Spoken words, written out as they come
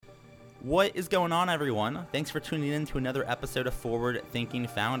What is going on, everyone? Thanks for tuning in to another episode of Forward Thinking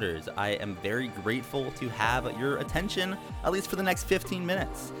Founders. I am very grateful to have your attention, at least for the next 15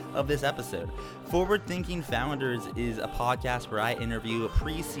 minutes of this episode. Forward Thinking Founders is a podcast where I interview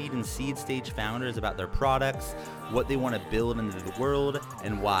pre-seed and seed stage founders about their products, what they want to build into the world,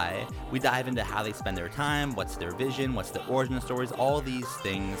 and why. We dive into how they spend their time, what's their vision, what's the origin stories, all these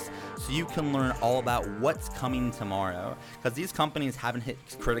things, so you can learn all about what's coming tomorrow. Because these companies haven't hit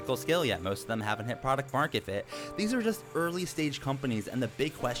critical scale yet. Most of them haven't hit product market fit. These are just early stage companies, and the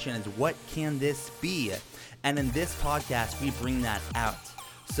big question is, what can this be? And in this podcast, we bring that out.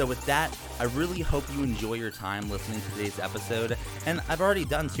 So with that, I really hope you enjoy your time listening to today's episode. And I've already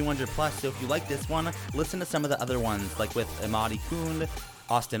done 200 plus, so if you like this one, listen to some of the other ones, like with Imadi Kund,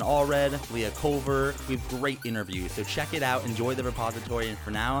 Austin Allred, Leah Culver. We have great interviews, so check it out, enjoy the repository, and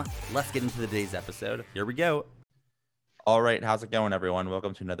for now, let's get into today's episode. Here we go. All right, how's it going, everyone?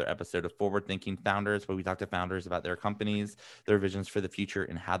 Welcome to another episode of Forward Thinking Founders, where we talk to founders about their companies, their visions for the future,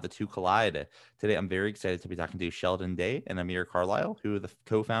 and how the two collide. Today, I'm very excited to be talking to Sheldon Day and Amir Carlisle, who are the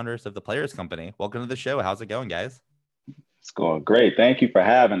co-founders of the Players Company. Welcome to the show. How's it going, guys? It's going great. Thank you for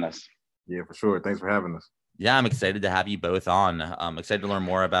having us. Yeah, for sure. Thanks for having us. Yeah, I'm excited to have you both on. I'm excited to learn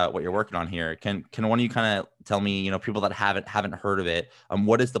more about what you're working on here. Can one of you kind of tell me, people that haven't heard of it,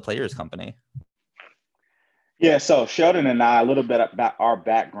 what is the Players Company? Yeah, so Sheldon and I, a little bit about our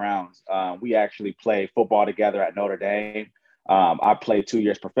backgrounds. We actually played football together at Notre Dame. I played 2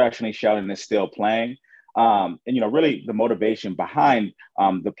 years professionally. Sheldon is still playing. And, really the motivation behind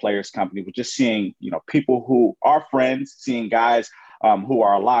the Players Company was just seeing, people who are friends, seeing guys who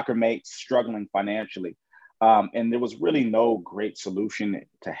are locker mates struggling financially. And there was really no great solution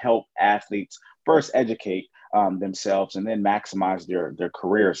to help athletes first educate themselves and then maximize their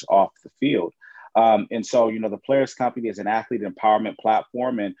careers off the field. And so, the Players Company is an athlete empowerment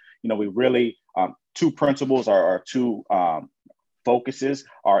platform. And, we really, two principles are two focuses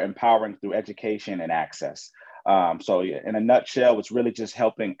are empowering through education and access. So in a nutshell, it's really just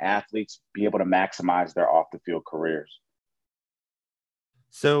helping athletes be able to maximize their off the field careers.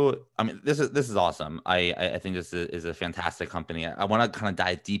 So, this is awesome. I think this is a fantastic company. I want to kind of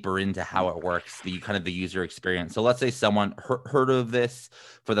dive deeper into how it works, the user experience. So let's say someone heard of this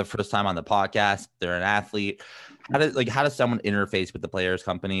for the first time on the podcast. They're an athlete. How does someone interface with the Players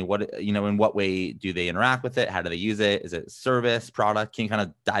Company? What, in what way do they interact with it? How do they use it? Is it service, product? Can you kind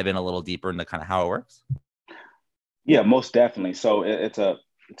of dive in a little deeper into kind of how it works? Yeah, most definitely. So it's a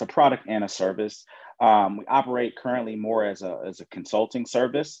product and a service. We operate currently more as a consulting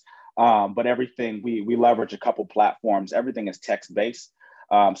service, but everything we leverage a couple platforms. Everything is text based.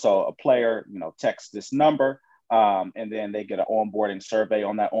 So a player, texts this number, and then they get an onboarding survey.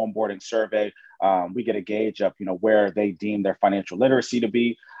 On that onboarding survey, we get a gauge of where they deem their financial literacy to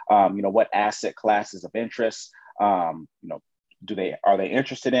be. What asset classes of interest, are they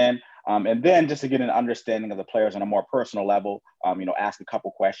interested in? And then just to get an understanding of the players on a more personal level, ask a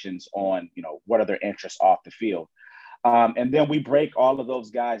couple questions on, what are their interests off the field. And then we break all of those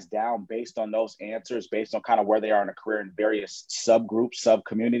guys down based on those answers, based on kind of where they are in a career in various subgroups,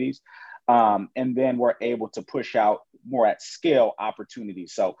 sub-communities. And then we're able to push out more at scale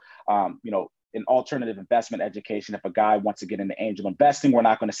opportunities. So, in alternative investment education, if a guy wants to get into angel investing, we're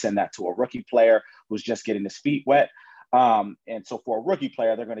not going to send that to a rookie player who's just getting his feet wet. And so for a rookie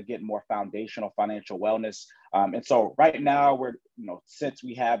player, they're going to get more foundational financial wellness. And so right now we're, since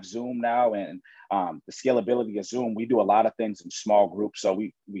we have Zoom now and the scalability of Zoom, we do a lot of things in small groups. So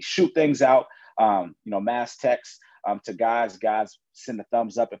we shoot things out, mass text to guys send a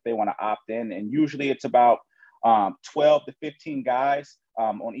thumbs up if they want to opt in. And usually it's about 12 to 15 guys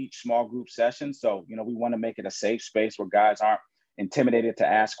on each small group session. So, we want to make it a safe space where guys aren't intimidated to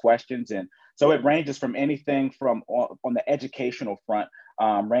ask questions. And so it ranges from anything from on the educational front,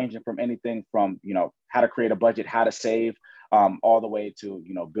 ranging from anything from, how to create a budget, how to save, all the way to,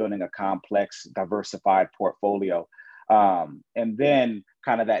 building a complex, diversified portfolio. And then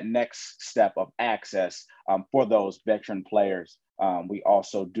kind of that next step of access for those veteran players. We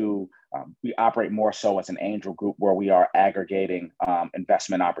also we operate more so as an angel group where we are aggregating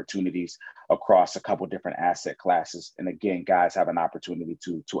investment opportunities across a couple different asset classes. And again, guys have an opportunity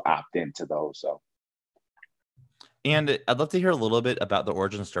to opt into those. So. And I'd love to hear a little bit about the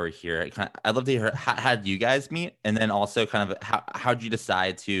origin story here. I'd love to hear how did you guys meet? And then also kind of how did you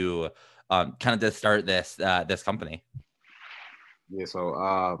decide to kind of to start this company? Yeah,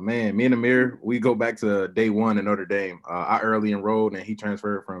 so me and Amir, we go back to day one in Notre Dame. I early enrolled and he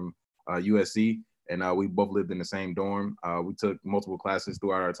transferred from USC, and we both lived in the same dorm. We took multiple classes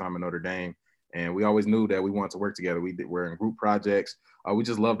throughout our time in Notre Dame, And we always knew that we wanted to work together. We're in group projects. We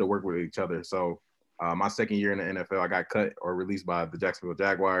just love to work with each other. So my second year in the NFL, I got cut or released by the Jacksonville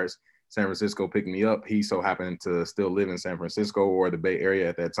Jaguars. San Francisco picked me up. He so happened to still live in San Francisco or the Bay Area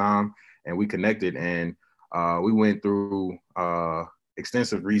at that time. And we connected, and we went through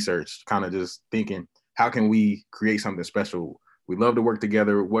extensive research, kind of just thinking, how can we create something special? We love to work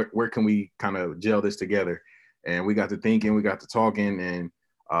together. Where can we kind of gel this together? And we got to thinking, we got to talking, and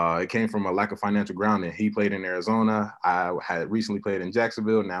it came from a lack of financial grounding. He played in Arizona. I had recently played in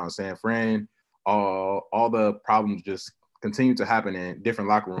Jacksonville, now in San Fran. All the problems just continue to happen in different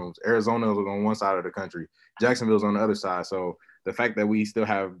locker rooms. Arizona was on one side of the country. Jacksonville's on the other side. So the fact that we still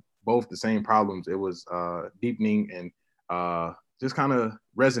have both the same problems, it was deepening and just kind of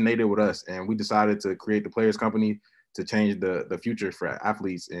resonated with us. And we decided to create the Players Company to change the future for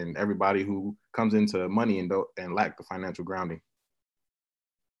athletes and everybody who comes into money and lack the financial grounding.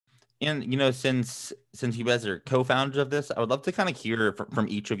 And, you know, since you guys are co-founders of this, I would love to kind of hear from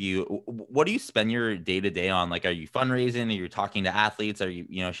each of you. What do you spend your day-to-day on? Like, are you fundraising? Are you talking to athletes? Are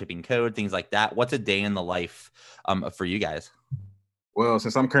you, shipping code, things like that? What's a day in the life for you guys? Well,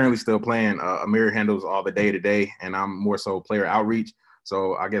 since I'm currently still playing, Amir handles all the day-to-day, and I'm more so player outreach.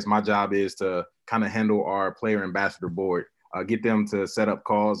 So I guess my job is to kind of handle our player ambassador board, get them to set up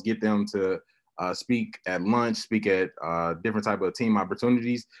calls, get them to speak at lunch, speak at different type of team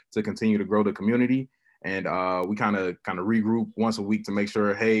opportunities to continue to grow the community. And we kind of regroup once a week to make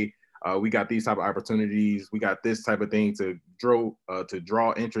sure, hey, we got these type of opportunities, we got this type of thing to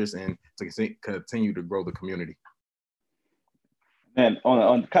draw interest and to continue to grow the community. And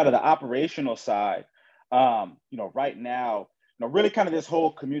on kind of the operational side, right now, really kind of this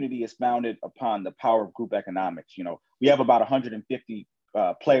whole community is founded upon the power of group economics. We have about 150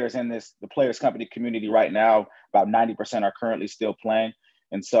 players in the Players Company community right now. About 90% are currently still playing.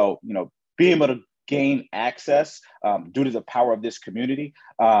 And so, being able to gain access due to the power of this community,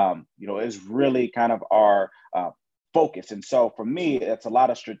 is really kind of our focus. And so for me, it's a lot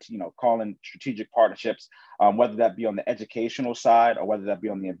of calling strategic partnerships, whether that be on the educational side or whether that be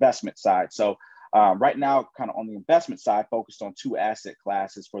on the investment side. So right now, kind of on the investment side, focused on two asset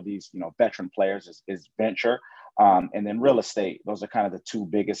classes for these, veteran players is venture and then real estate. Those are kind of the two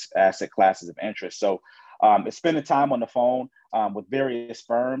biggest asset classes of interest. So it's spending time on the phone with various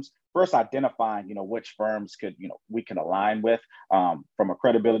firms, first identifying, which firms we can align with from a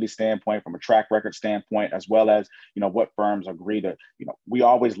credibility standpoint, from a track record standpoint, as well as, what firms agree to, we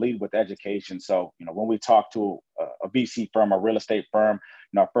always lead with education. So, when we talk to a VC firm, a real estate firm,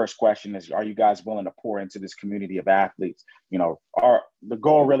 our first question is, are you guys willing to pour into this community of athletes? The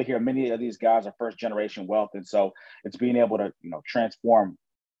goal really here, many of these guys are first generation wealth. And so it's being able to, transform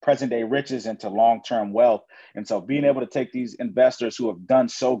present day riches into long-term wealth. And so being able to take these investors who have done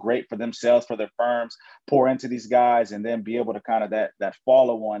so great for themselves, for their firms, pour into these guys, and then be able to kind of that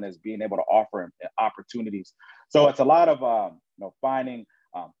follow on is being able to offer opportunities. So it's a lot of, finding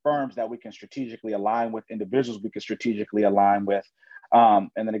firms that we can strategically align with, individuals we can strategically align with. And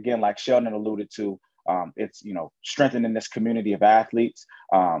then again, like Sheldon alluded to, it's, strengthening this community of athletes,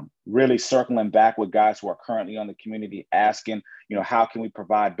 really circling back with guys who are currently on the community, asking, how can we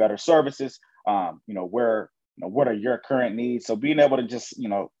provide better services? What are your current needs? So being able to just,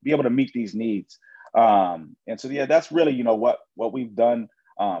 be able to meet these needs. And so, yeah, that's really, what we've done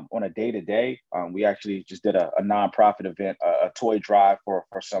on a day-to-day. We actually just did a nonprofit event, a toy drive for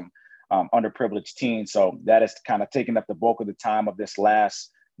some underprivileged teens. So that is kind of taking up the bulk of the time of this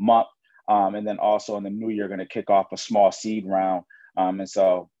last month. And then also in the new year, going to kick off a small seed round. And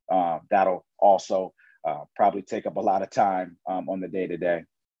so that'll also probably take up a lot of time on the day-to-day.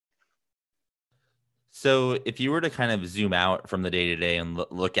 So if you were to kind of zoom out from the day-to-day and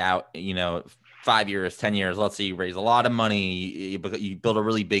look out, 5 years, 10 years, let's say you raise a lot of money, you build a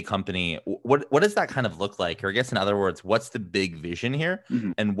really big company. What does that kind of look like? Or I guess in other words, what's the big vision here,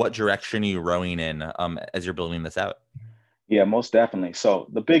 and what direction are you rowing in as you're building this out? Yeah, most definitely. So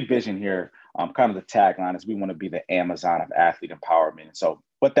the big vision here, kind of the tagline is we want to be the Amazon of athlete empowerment. And so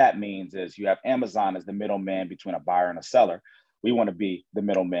what that means is you have Amazon as the middleman between a buyer and a seller. We want to be the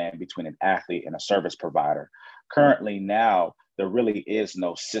middleman between an athlete and a service provider. Currently now, there really is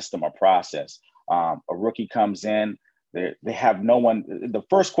no system or process. A rookie comes in, they have no one. The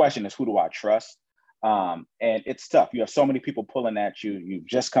first question is, who do I trust? And it's tough. You have so many people pulling at you. You've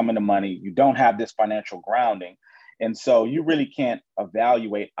just come into money. You don't have this financial grounding. And so you really can't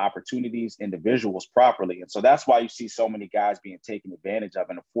evaluate opportunities, individuals properly. And so that's why you see so many guys being taken advantage of.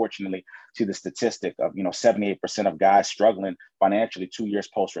 And unfortunately, see the statistic of, 78% of guys struggling financially 2 years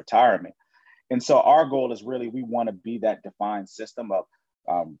post-retirement. And so our goal is really, we want to be that defined system of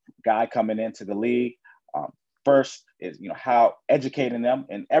guy coming into the league. First is, how educating them,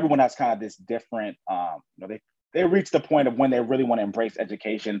 and everyone has kind of this different, they reach the point of when they really want to embrace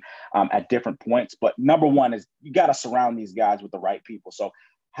education at different points. But number one is you got to surround these guys with the right people. So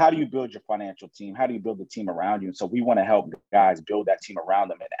how do you build your financial team? How do you build the team around you? And so we want to help guys build that team around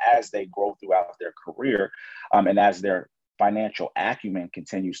them. And as they grow throughout their career, and as their financial acumen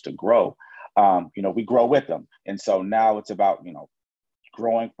continues to grow, we grow with them. And so now it's about,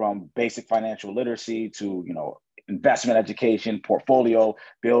 growing from basic financial literacy to, investment education, portfolio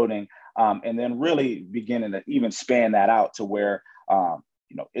building, and then really beginning to even span that out to where,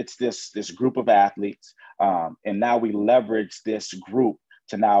 it's this group of athletes. And now we leverage this group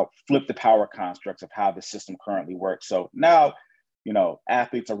to now flip the power constructs of how the system currently works. So now,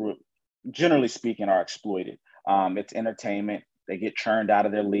 athletes are, generally speaking, are exploited. It's entertainment. They get churned out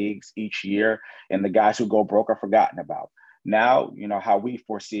of their leagues each year, and the guys who go broke are forgotten about. Now, how we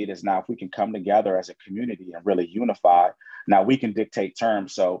foresee it is now if we can come together as a community and really unify, now we can dictate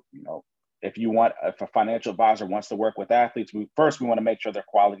terms. So, if a financial advisor wants to work with athletes, we want to make sure they're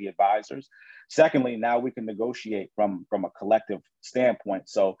quality advisors. Secondly, now we can negotiate from a collective standpoint.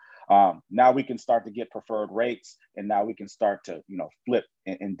 So now we can start to get preferred rates, and now we can start to, flip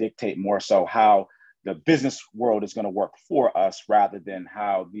and dictate more so how the business world is going to work for us rather than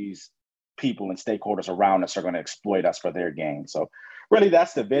how these people and stakeholders around us are going to exploit us for their gain. So really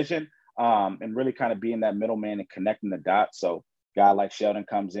that's the vision, and really kind of being that middleman and connecting the dots. So a guy like Sheldon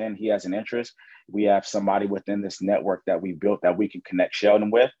comes in, he has an interest. We have somebody within this network that we built that we can connect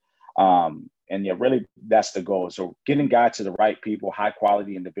Sheldon with. And yeah, really that's the goal. So getting guys to the right people, high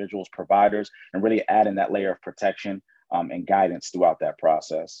quality individuals, providers, and really adding that layer of protection and guidance throughout that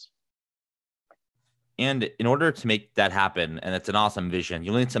process. And in order to make that happen, and it's an awesome vision,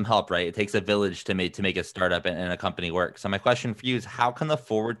 you'll need some help, right? It takes a village to make a startup and a company work. So my question for you is, how can the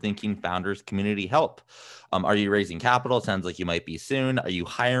forward-thinking founders community help? Are you raising capital? It sounds like you might be soon. Are you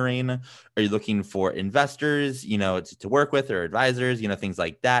hiring? Are you looking for investors, to work with, or advisors, things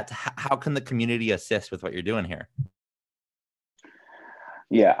like that? How can the community assist with what you're doing here?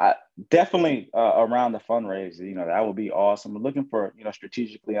 Yeah, definitely around the fundraiser, that would be awesome. We're looking for,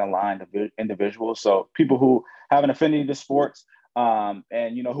 strategically aligned individuals. So people who have an affinity to sports, and,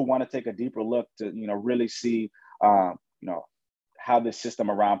 who want to take a deeper look to, really see, how this system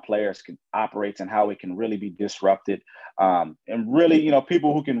around players operates and how it can really be disrupted. And really,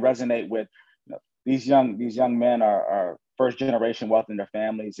 people who can resonate with, these young men are first generation wealth in their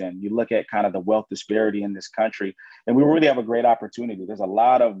families. And you look at kind of the wealth disparity in this country, and we really have a great opportunity. There's a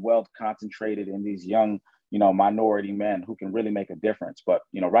lot of wealth concentrated in these young, minority men who can really make a difference. But,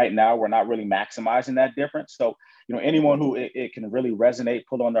 right now we're not really maximizing that difference. So, anyone who it can really resonate,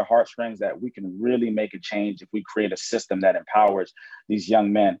 pull on their heartstrings, that we can really make a change if we create a system that empowers these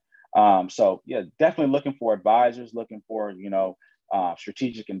young men. So yeah, definitely looking for advisors, looking for,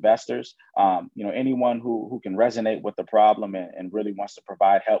 strategic investors, anyone who can resonate with the problem and really wants to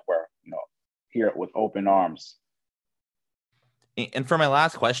provide help, where, here with open arms. And for my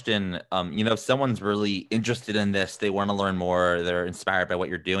last question, if someone's really interested in this, they want to learn more, they're inspired by what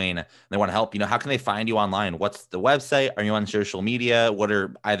you're doing, they want to help, how can they find you online? What's the website? Are you on social media? What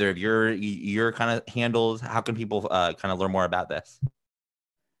are either of your kind of handles? How can people kind of learn more about this?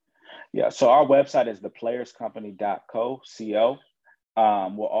 Yeah, so our website is theplayerscompany.co.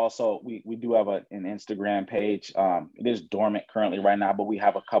 We'll also, we do have an Instagram page. It is dormant currently right now, but we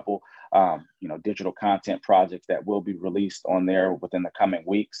have a couple, digital content projects that will be released on there within the coming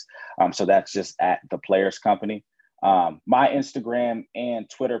weeks. So that's just at The Players Company. My Instagram and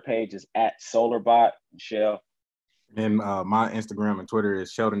Twitter page is at SolarBot. Michelle. And my Instagram and Twitter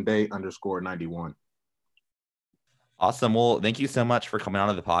is SheldonDay_91. Awesome. Well, thank you so much for coming on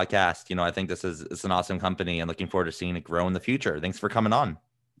to the podcast. I think it's an awesome company, and looking forward to seeing it grow in the future. Thanks for coming on.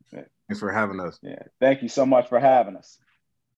 Thanks for having us. Yeah. Thank you so much for having us.